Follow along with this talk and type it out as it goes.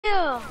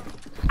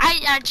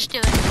I just do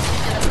it. Just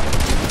do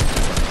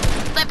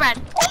it. Let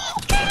Brad. Oh,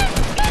 get it!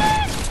 Get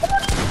it!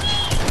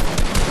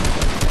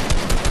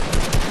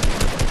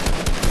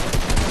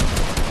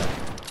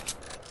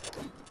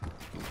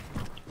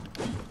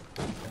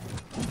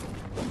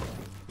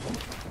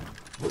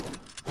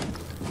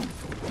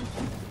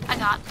 I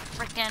got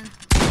freaking.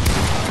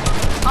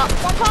 Oh,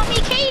 one on me,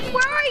 Caden,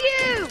 where are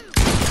you?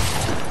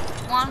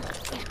 One,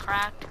 he's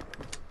cracked.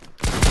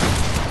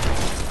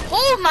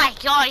 Oh my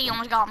god, he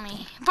almost got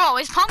me. Bro,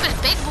 his pump is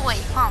big boy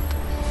pump.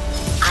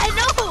 I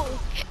know.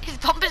 His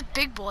pump is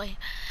big boy.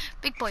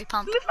 Big boy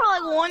pump. You for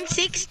like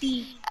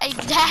 160.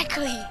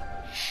 Exactly.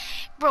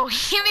 Bro,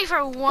 he hit me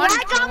for Well,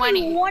 I got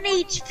 120. me 1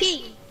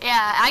 HP.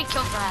 Yeah, I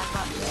killed Brad,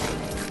 but.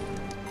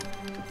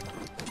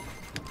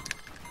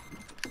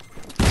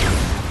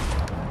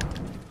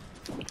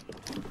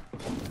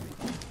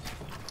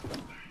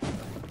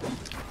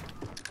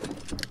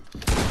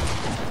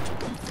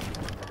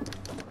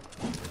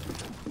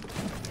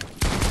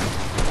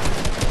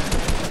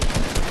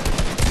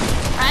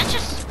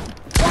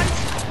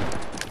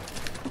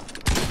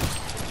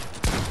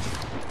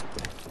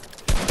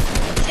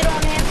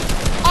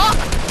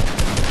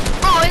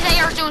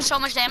 Doing so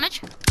much damage.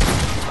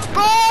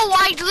 Bro,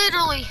 I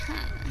literally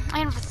I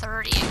hit him for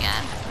 30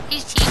 again.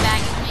 He's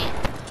teabagging me.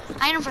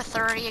 I hit him for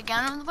 30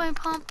 again with my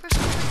pump or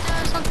something like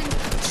that. Something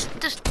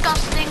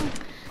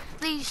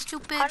disgustingly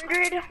stupid.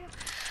 100.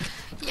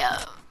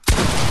 Yeah.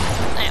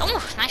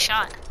 Oh, nice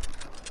shot.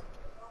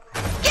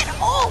 Get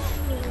off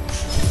me.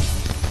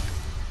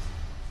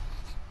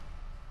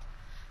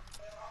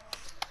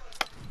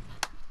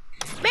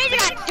 Man, you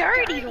got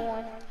dirty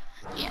one.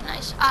 Yeah,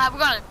 nice. We're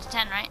going to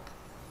 10, right?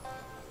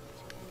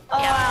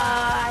 Yeah,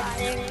 I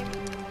think.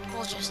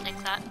 We'll just stick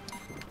that.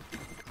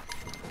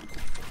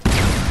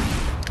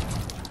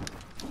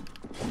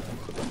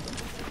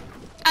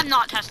 I'm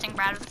not testing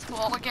Brad with the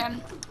wall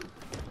again.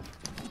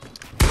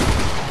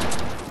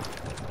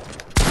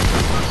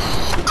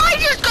 I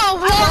just got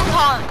one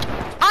pump.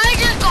 I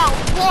just got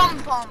one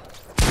pump.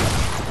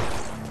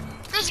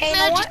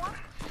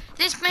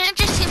 This man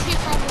just hit me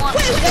for one.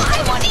 Wait, I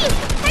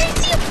didn't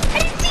see him. I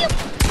didn't see him.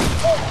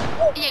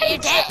 Oh, yeah, you're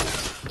dead.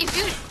 If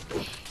you.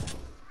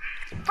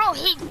 Bro,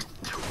 he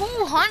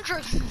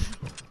 200.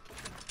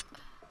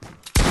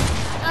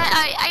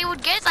 I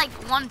would get like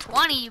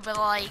 120, but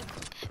like,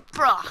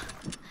 bruh,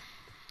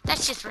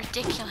 that's just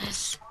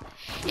ridiculous.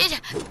 His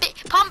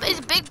pump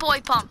is big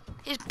boy pump.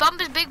 His pump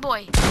is big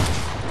boy.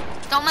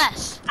 Don't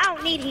mess. I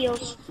don't need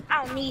heals.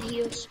 I don't need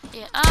heals.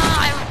 Yeah,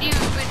 it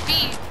would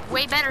be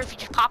way better if you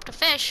just popped a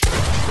fish,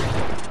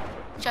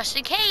 just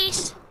in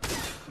case.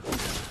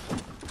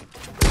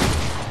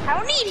 I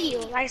don't need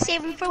heals. I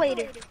save them for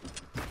later.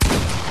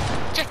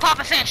 Just pop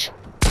a fish.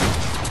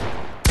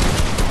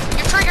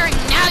 You're triggering,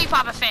 now you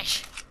pop a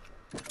fish.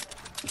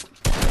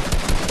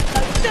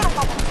 No, you still don't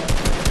pop a fish.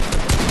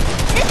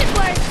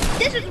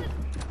 This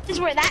is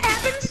where that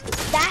happens,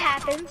 that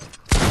happens,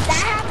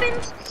 that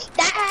happens,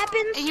 that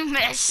happens. And you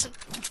miss.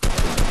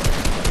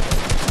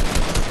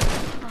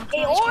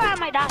 Hey, or I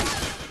might die.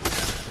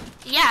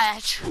 Yeah,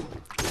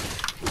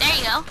 there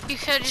you go. You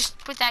could just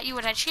put that, you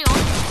would have shield.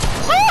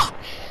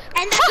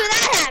 And that's where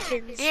that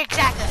happens. Yeah,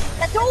 exactly.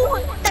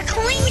 The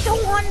clean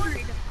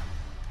 200.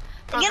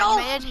 Get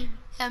off.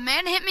 The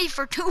man hit me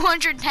for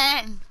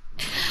 210.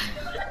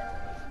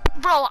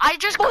 Bro, I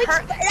just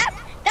hurt.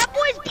 That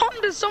boy's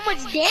pump does so much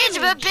damage. It's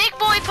a big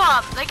boy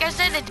pump. Like I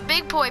said, it's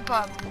big boy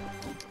pump.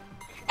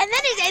 And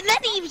then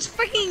he was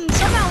freaking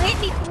somehow hit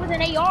me with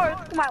an AR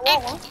through my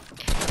wall.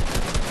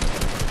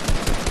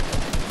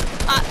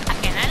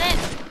 Again, I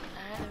didn't.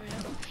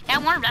 Yeah, I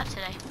warmed up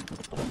today.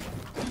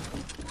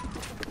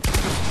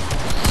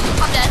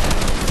 I'm dead.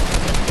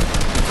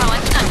 Oh, I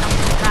just got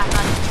crap.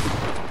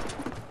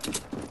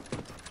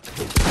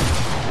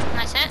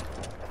 Nice hit.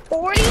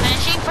 40.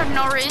 Finishing for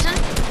no reason.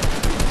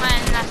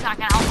 When that's not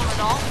gonna help him at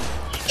all.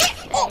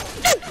 No,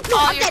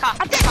 oh, I'm you're dead. top.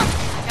 I'm dead.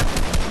 Yep.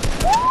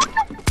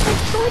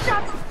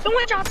 Don't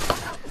want shots.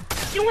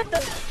 You want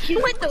those. You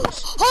want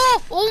those.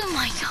 Oh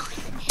my god.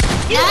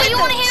 Now you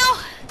want to heal?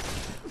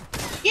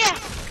 Yeah.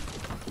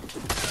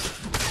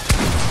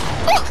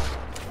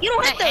 You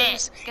don't hit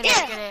those. Get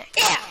it.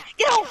 Yeah.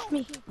 Get off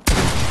me.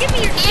 Give me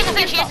your. He has a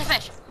fish. He has a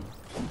fish.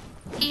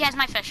 He has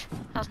my fish.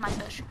 That was my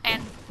fish.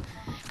 And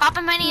pop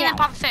a mini and then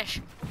pop a fish.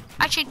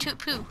 Actually,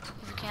 poo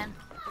if you can.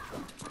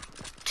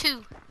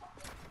 2.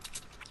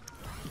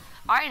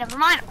 Alright, never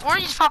mind. Or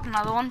you just pop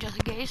another one just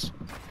in case.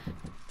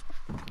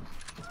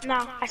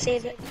 No, I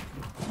saved it.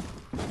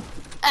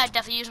 I'd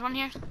definitely use one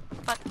here,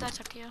 but that's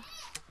up to you.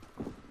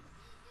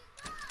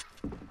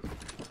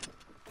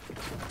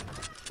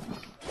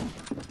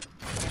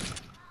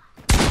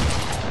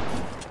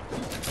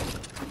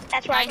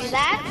 That's where I do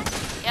that.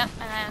 Yep,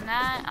 and then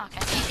that.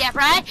 Okay. Yeah,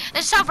 Brad.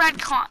 This is how Brad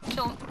can't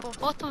kill. Well,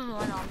 both of them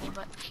went on me,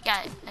 but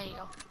yeah, there you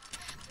go.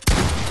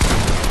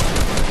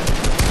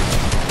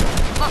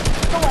 Look,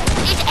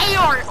 his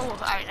AR. Oh,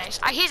 alright, nice.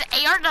 His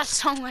AR does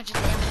so much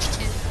damage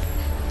too.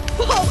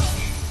 Whoa.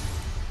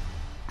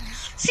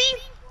 See,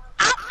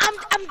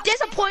 I'm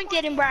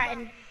disappointed in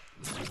Brian.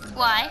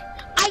 Why?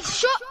 I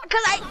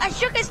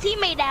shook his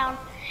teammate down,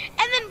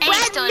 and then And he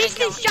Brad still missed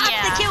didn't his kill shots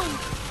him. to kill me.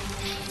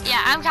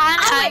 Yeah,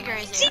 I agree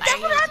with you. See,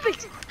 that's what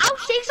happens. I'll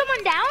shake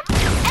someone down,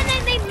 and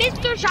then they miss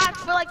their shots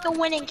for like the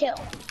winning kill.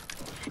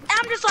 And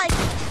I'm just like,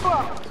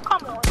 bro,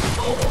 come on.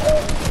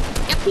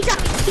 Yep. He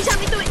shot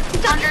me through it.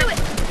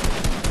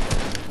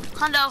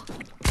 Hundo.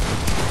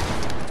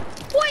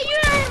 Wait, you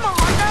didn't hit him a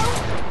Hondo?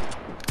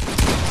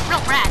 No,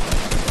 Brad.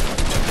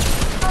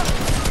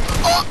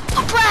 Oh,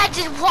 Brad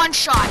did one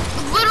shot.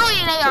 Literally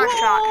an AR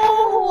shot.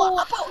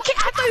 Okay,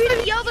 I thought you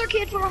hit the other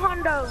kid for a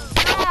Hondo.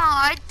 No,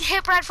 I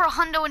hit Brad for a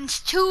hundo and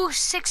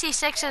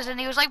 266s, and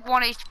he was like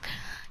 1 HP.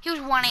 He was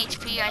 1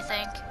 HP, I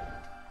think.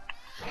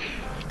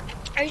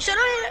 Are you sure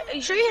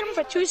you hit him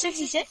for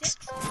 266?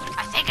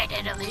 I think I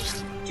did at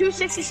least.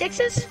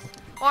 266s?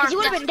 Or He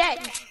would have been dead.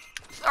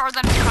 Or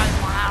then probably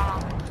more. I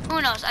don't know.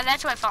 Who knows?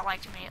 That's what it felt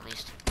like to me, at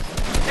least.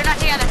 They're not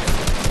together.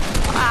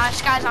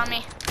 Sky's on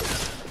me.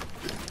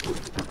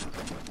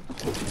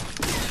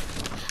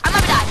 I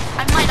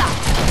might die.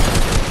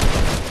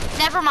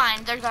 Never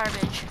mind. They're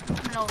garbage.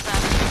 I know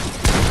that.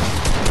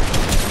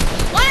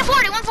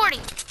 140.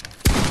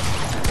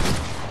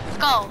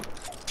 Go.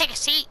 Take a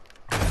seat.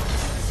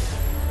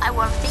 I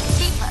want to take a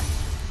seat, but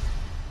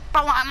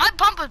my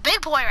pump was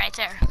big boy right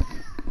there.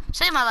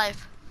 Saved my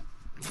life.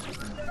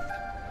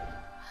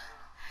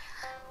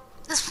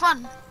 This is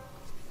fun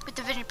with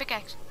the vision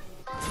pickaxe.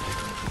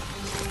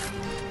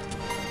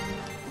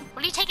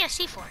 What are you taking a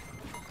seat for?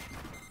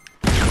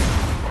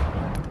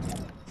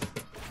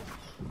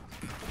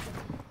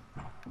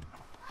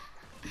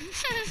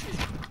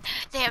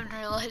 They haven't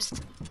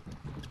realized.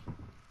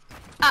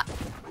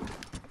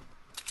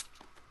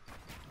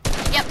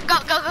 Yep, go.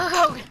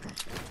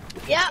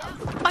 Yeah,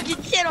 I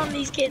can sit on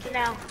these kids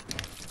now.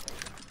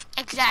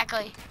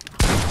 Exactly.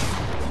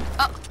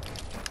 Oh.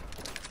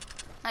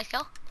 Nice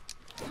kill.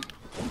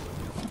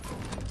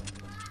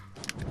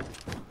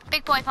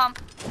 Big boy pump.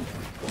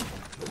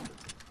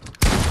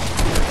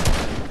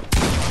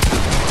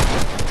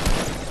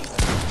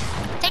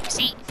 Take a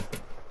seat.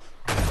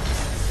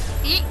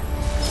 Yeet.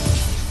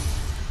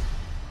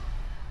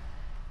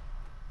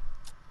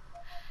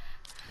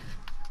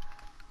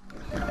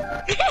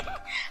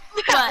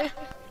 What?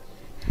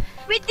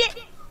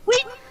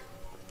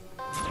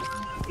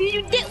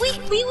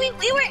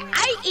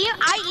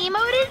 I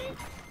emoted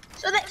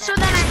so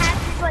then I had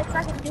to like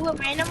fucking do it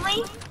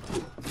randomly.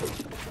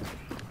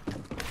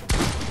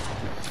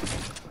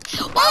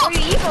 Why were you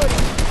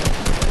emoting?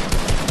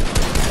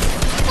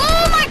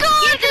 Oh my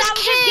god, Yeah, this I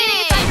was kid! just getting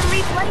it so I can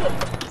replay it.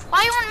 Why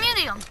you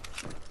unmuting him?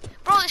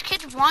 Bro, this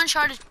kid's one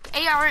shot his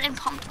AR and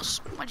pumped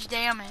so much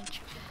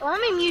damage. Well,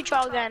 let me mute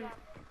y'all again. And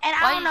Why?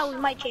 I don't know, we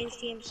might change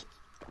teams.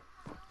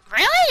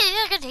 Really?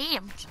 These are good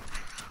teams.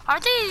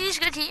 Aren't these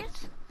good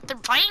teams? They're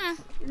playing.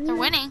 They're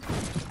winning.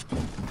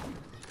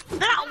 They're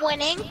not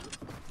winning.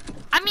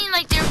 I mean,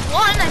 like, there's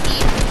one, I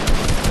mean.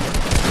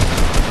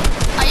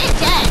 Oh, you're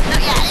dead. No,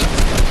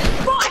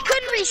 yeah. Bro, I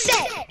couldn't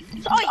reset.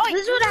 So,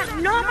 this is what I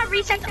know how my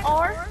resets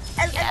are,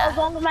 as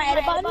long as my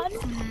edit button.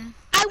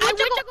 I went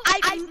to go,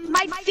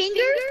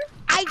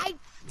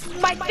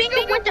 my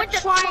finger went to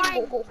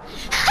triangle.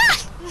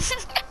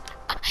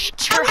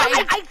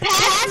 I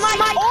passed my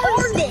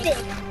stick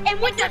and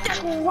went to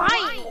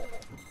triangle.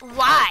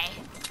 Why?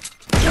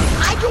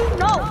 I don't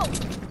know.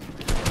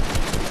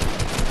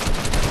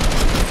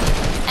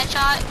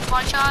 Headshot,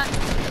 one shot,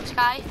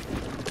 sky.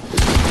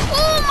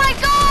 Oh my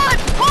god!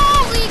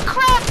 Holy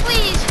crap,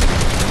 please!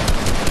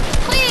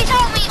 Please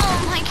help me! Oh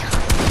my god.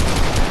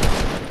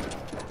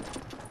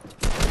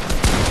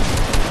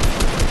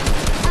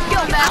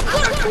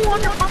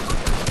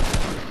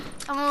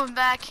 I'm moving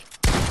back.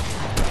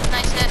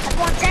 Nice hit.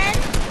 110.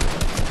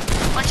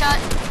 One shot.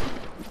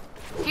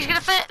 He's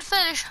gonna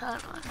finish.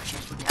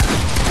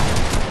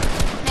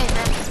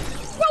 Nathan.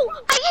 Bro,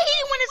 I hate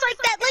it when it's like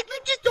that. Like, you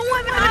just don't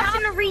have an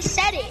option to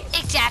reset it.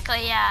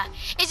 Exactly, yeah.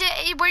 Is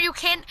it where you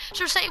can't,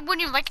 so say when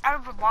you like,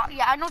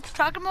 yeah, I know what you're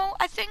talking about,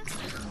 I think.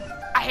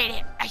 I hate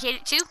it. I hate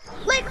it too.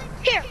 Like,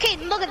 here, Kate,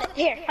 look at it.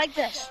 Here, like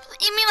this.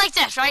 You mean like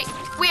this, right?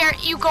 Where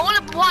you go in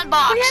one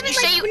box, you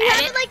say you when you have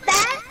edit. it like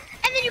that,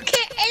 and then you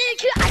can't,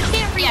 I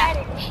can't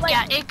re-edit. Yeah, Like,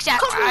 yeah,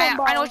 exactly.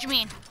 I know what you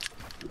mean.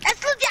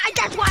 That's legit.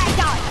 That's why I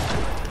got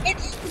it.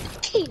 It's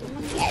Kate.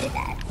 Let me edit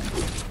that.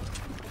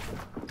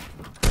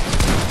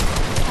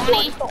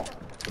 20.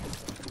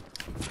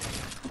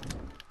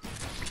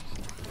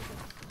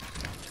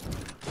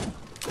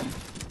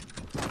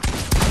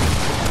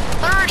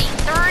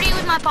 30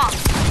 with my pump.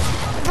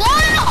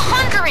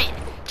 100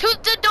 to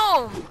the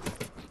dome.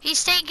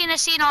 He's taking a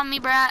seat on me,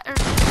 Brad.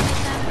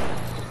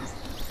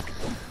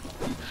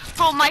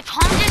 Bro, my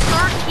pump is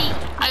 30.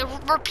 I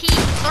repeat,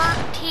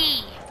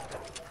 30.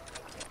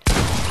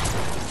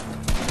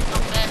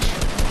 Oh, bitch.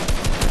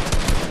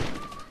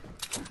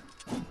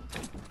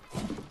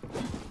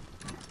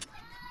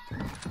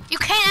 You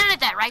can't edit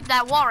that, right?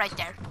 That wall right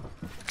there.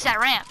 It's that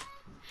ramp.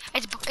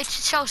 It's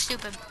so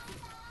stupid.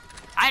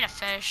 I had a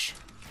fish.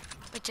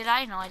 Wait, did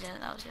I? No, I didn't.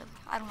 That was him.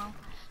 I don't know.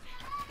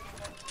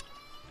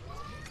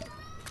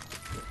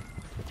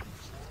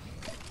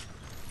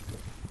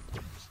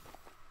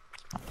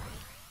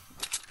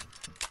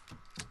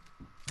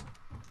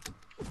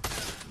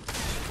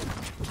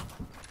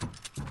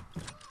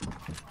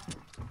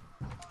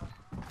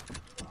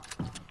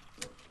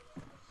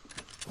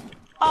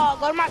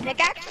 Go to my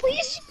pickaxe,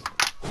 please.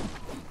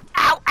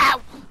 Ow,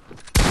 ow.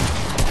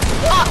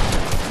 Oh.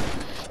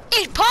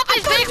 He's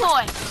pumping big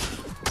boy.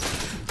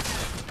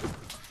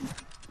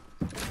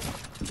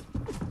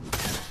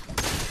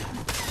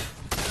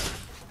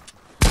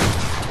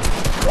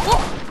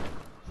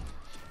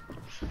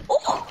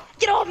 Oh,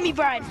 get off me,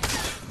 Brian.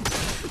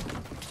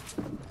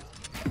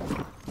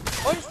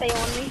 Or just stay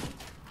on me.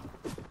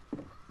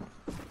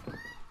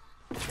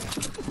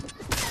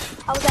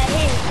 How was that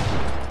his?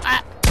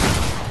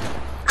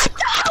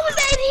 How was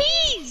that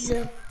his?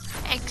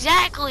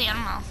 Exactly, I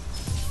don't know.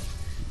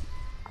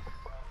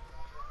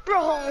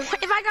 Bro, if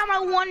I got my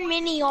 1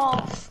 mini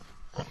off.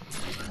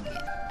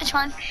 It's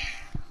fun.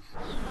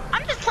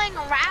 I'm just playing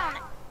around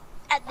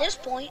at this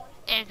point.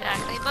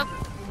 Exactly, but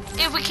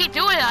if we keep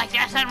doing it like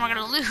that, then we're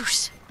gonna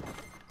lose.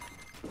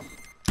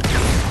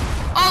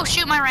 Oh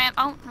shoot, my ramp.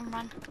 Oh, never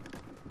mind.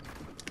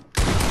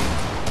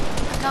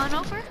 Going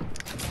over?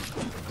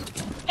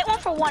 Hit one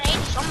for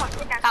 180, so I'm gonna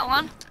hit that. Got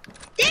one.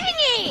 Dang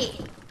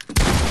it!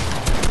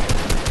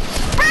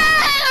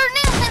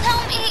 Nathan,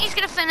 help me. He's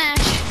gonna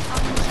finish.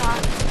 Oh,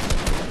 shot.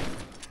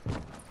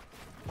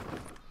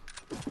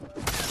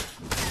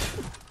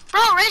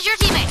 Bro, where's your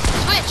teammate?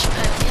 Switch.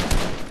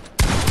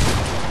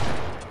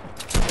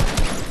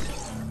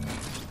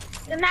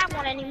 Isn't that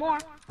one anymore?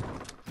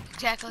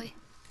 Exactly.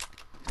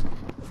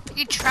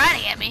 You try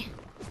to get me.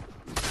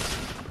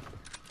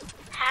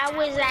 How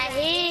was that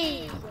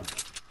his?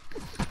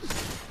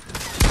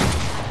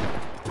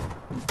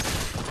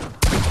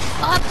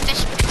 I'll have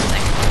fish picks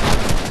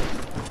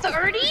there.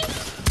 30?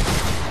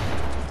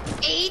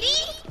 80?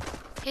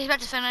 He's about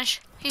to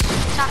finish. He's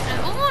talking to.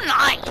 Ooh,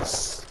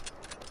 nice.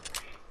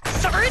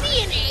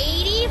 30 and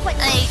 80? But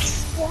Like,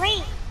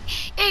 explain.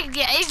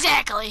 yeah,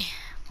 exactly.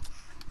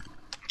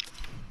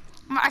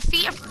 My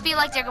feet feel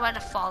like they're about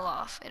to fall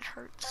off. It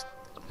hurts.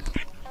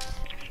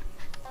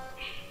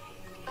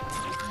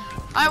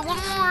 Alright, one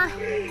more.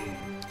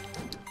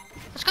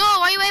 Let's go.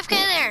 Why are you AFK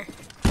there?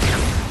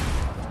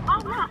 Oh,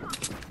 no.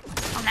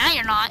 Oh, now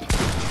you're not.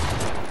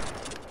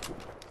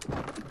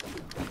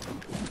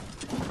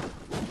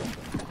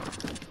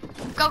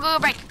 Go, go, go,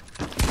 break.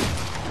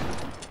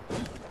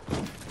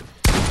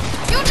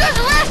 You just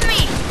left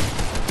me!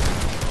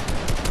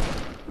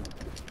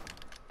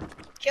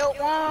 Kill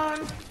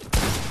one.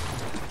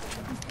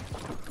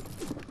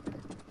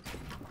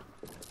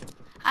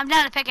 I'm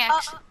down to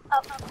pickaxe.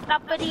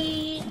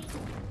 Uppity.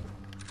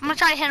 I'm gonna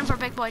try to hit him for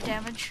big boy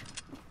damage.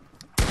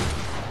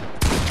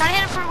 Try to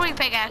hit him for weak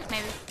pickaxe,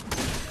 maybe.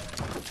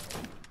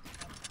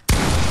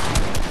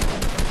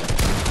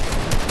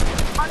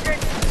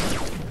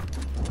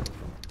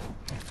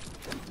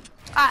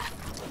 Ah.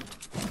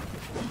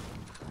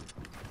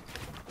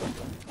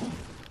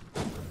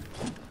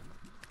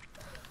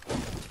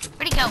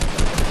 Where'd he go?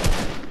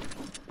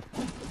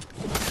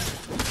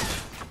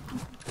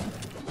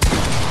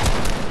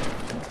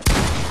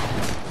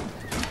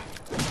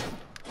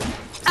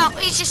 Oh,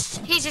 he's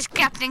just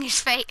captaining his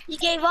fate. You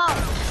gave up.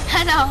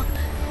 I know.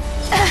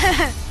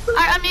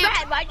 Alright, I'm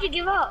Brad, why'd you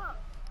give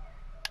up?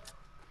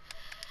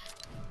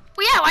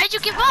 Well, yeah, why'd you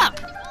give up?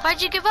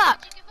 Why'd you give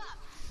up?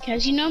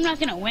 Because you know I'm not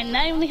gonna win.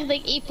 I only have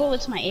like 8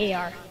 bullets in my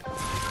AR.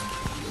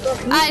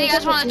 You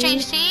guys want to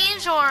change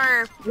teams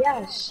or?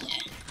 Yes.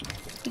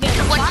 You guys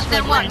are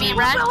Then what? Me,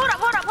 Brad? Hold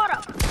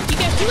up. You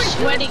guys are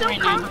sweating right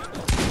now.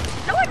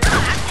 No, we're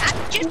not.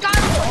 I just got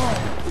off.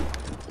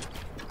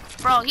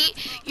 Bro,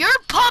 your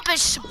pump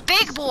is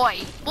big boy.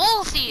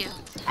 Both of you.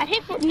 I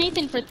hit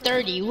Nathan for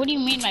 30. What do you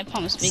mean my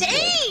pump's big?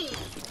 Same.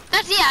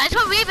 That's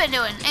what we've been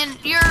doing. And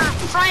your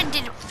friend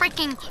did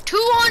freaking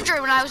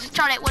 200 when I was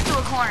trying to went to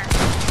a corner.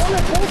 Oh,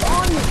 they're both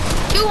on me.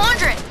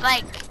 200,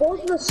 like.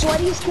 Both of the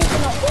sweaties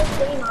kicking up, both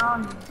getting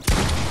on me.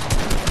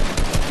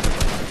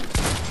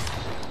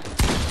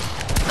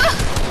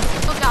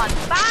 Oh god.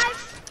 5.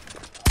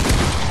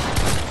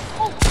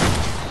 Oh.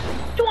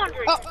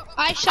 200. Oh,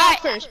 I shot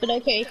first, but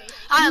okay.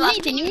 I love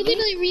Nathan, you were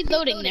literally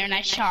reloading there and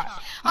I shot.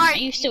 Alright.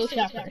 You still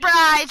shot first.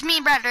 Bruh, it's me,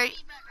 Brad. Hold up.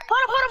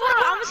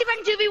 I'm gonna see if I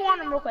can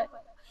 2v1 him real quick.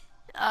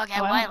 Okay,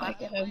 Oh, I why? don't like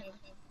him.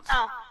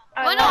 Oh.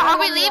 Well, no, are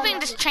we leaving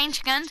to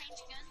change guns?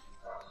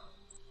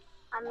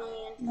 I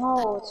mean.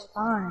 No, it's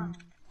fine.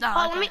 No.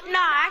 Oh, Okay.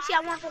 actually,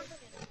 I want to.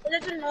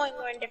 It's annoying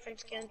wearing different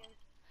skins.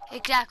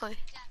 Exactly.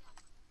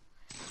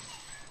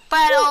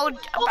 But I'll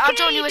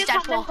join you as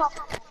Deadpool.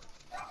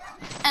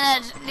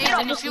 And then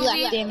Nathan, if you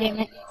be. Damn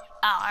it.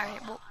 Oh,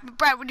 alright. Well,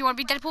 Brad, do you want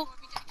to be Deadpool?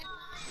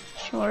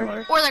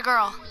 Sure. Or the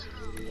girl?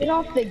 Get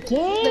off the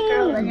game. The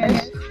girl, I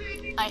guess.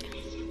 Alright.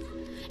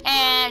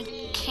 And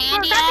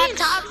Candy Stop being X.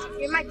 toxic.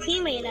 You're my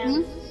teammate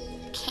now.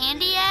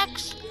 Candy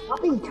X? I'll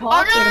be talking.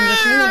 Oh,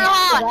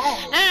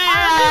 no,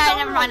 I'm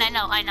never mind, I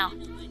know.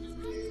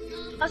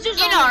 Let's do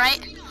You know,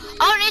 right?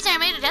 Oh, Nathan, I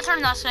made a death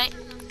run last night.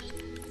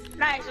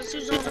 Nice, let's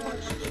do zone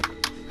wars.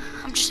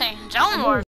 I'm just saying, Zone Wars.